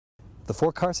The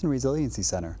Fort Carson Resiliency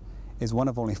Center is one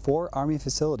of only 4 Army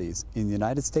facilities in the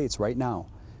United States right now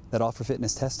that offer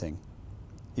fitness testing.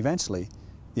 Eventually,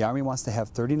 the Army wants to have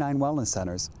 39 wellness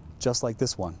centers just like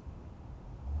this one.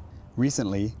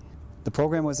 Recently, the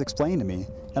program was explained to me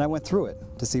and I went through it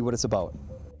to see what it's about.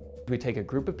 We take a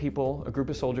group of people, a group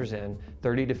of soldiers in,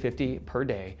 30 to 50 per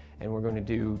day, and we're going to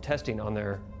do testing on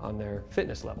their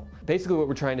fitness level. Basically what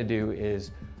we're trying to do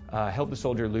is help the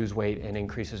soldier lose weight and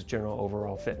increase his general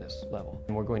overall fitness level.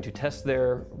 And we're going to test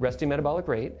their resting metabolic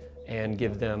rate and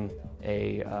give them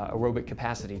a aerobic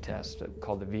capacity test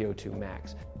called the VO2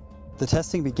 Max. The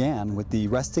testing began with the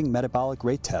resting metabolic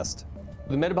rate test.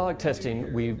 The metabolic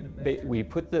testing, we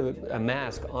put a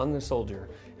mask on the soldier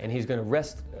and he's going to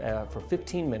rest for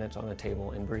 15 minutes on the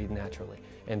table and breathe naturally.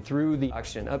 And through the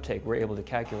oxygen uptake, we're able to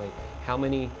calculate how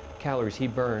many calories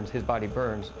his body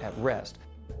burns at rest.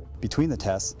 Between the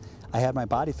tests, I had my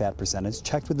body fat percentage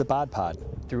checked with the Bod Pod.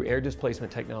 Through air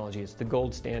displacement technology, it's the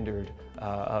gold standard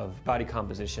of body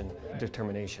composition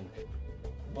determination.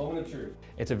 Moment of truth.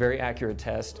 It's a very accurate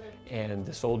test, and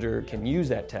the soldier can use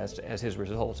that test as his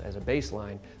results, as a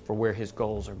baseline for where his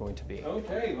goals are going to be.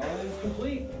 Okay, well, it's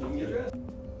complete. You can get dressed.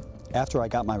 After I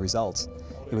got my results,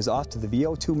 it was off to the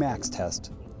VO2 Max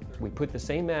test. We put the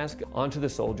same mask onto the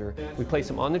soldier. We place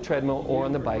them on the treadmill or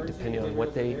on the bike, depending on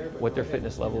what their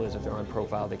fitness level is. If they're on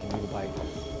profile, they can use a bike.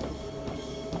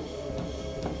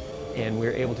 And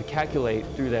we're able to calculate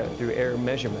through air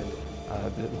measurement,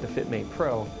 the Fitmate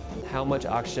Pro, how much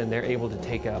oxygen they're able to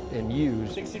take up and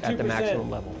use 62%. At the maximum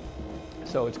level.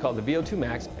 So it's called the VO2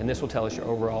 Max, and this will tell us your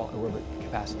overall aerobic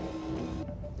capacity.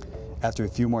 After a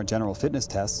few more general fitness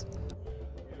tests,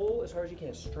 pull as hard as you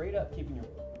can, straight up, keeping your...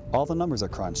 all the numbers are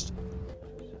crunched.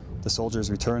 The soldiers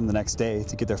return the next day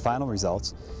to get their final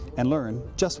results and learn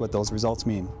just what those results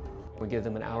mean. We give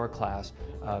them an hour class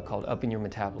called Upping Your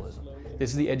Metabolism. This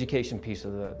is the education piece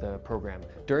of the program.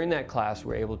 During that class,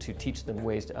 we're able to teach them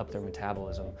ways to up their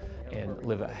metabolism and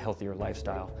live a healthier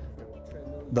lifestyle.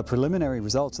 The preliminary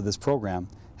results of this program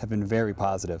have been very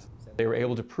positive. They were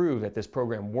able to prove that this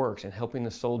program works in helping the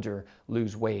soldier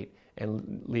lose weight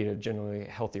and lead a generally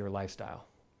healthier lifestyle.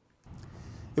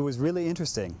 It was really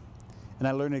interesting, and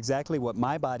I learned exactly what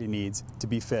my body needs to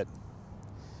be fit.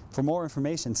 For more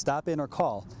information, stop in or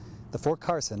call the Fort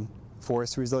Carson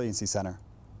Forrest Resiliency Center.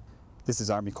 This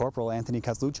is Army Corporal Anthony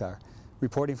Kozluchar,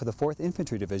 reporting for the 4th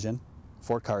Infantry Division,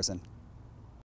 Fort Carson.